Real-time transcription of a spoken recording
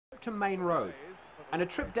trip to Maine Road and a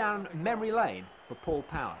trip down memory lane for Paul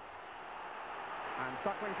Power. And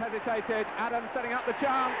Suckling's hesitated, Adams setting up the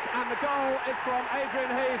chance, and the goal is from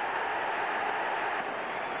Adrian Heath.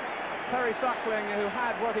 Perry Suckling, who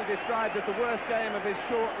had what he described as the worst game of his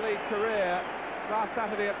short league career last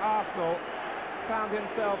Saturday at Arsenal, found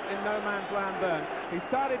himself in no man's land then. He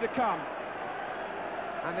started to come,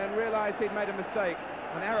 and then realised he'd made a mistake,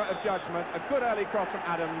 an error of judgment, a good early cross from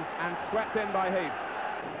Adams, and swept in by Heath.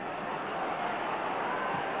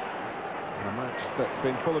 A match that's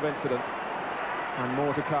been full of incident, and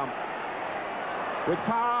more to come. With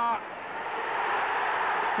Power,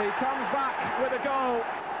 he comes back with a goal,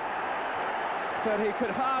 but he could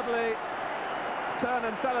hardly turn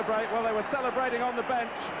and celebrate. Well, they were celebrating on the bench.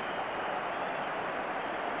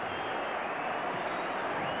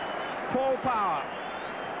 Paul Power.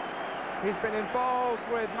 He's been involved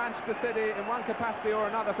with Manchester City in one capacity or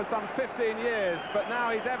another for some 15 years, but now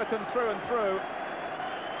he's Everton through and through.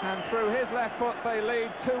 And through his left foot, they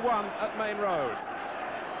lead 2-1 at Maine Road.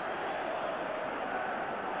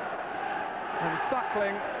 And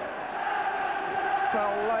Suckling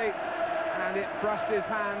fell late, and it brushed his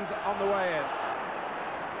hands on the way in.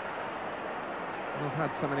 We've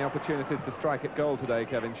had so many opportunities to strike at goal today,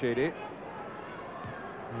 Kevin Sheedy.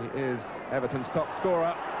 He is Everton's top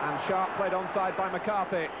scorer, and Sharp played onside by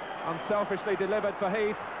McCarthy. Unselfishly delivered for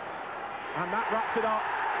Heath, and that wraps it up.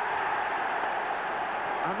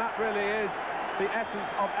 And that really is the essence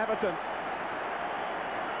of Everton.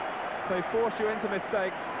 They force you into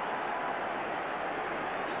mistakes,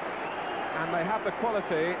 and they have the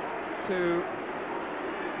quality to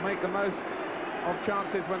make the most of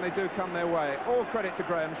chances when they do come their way. All credit to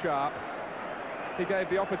Graham Sharp. He gave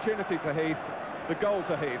the opportunity to Heath, the goal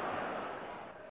to Heath.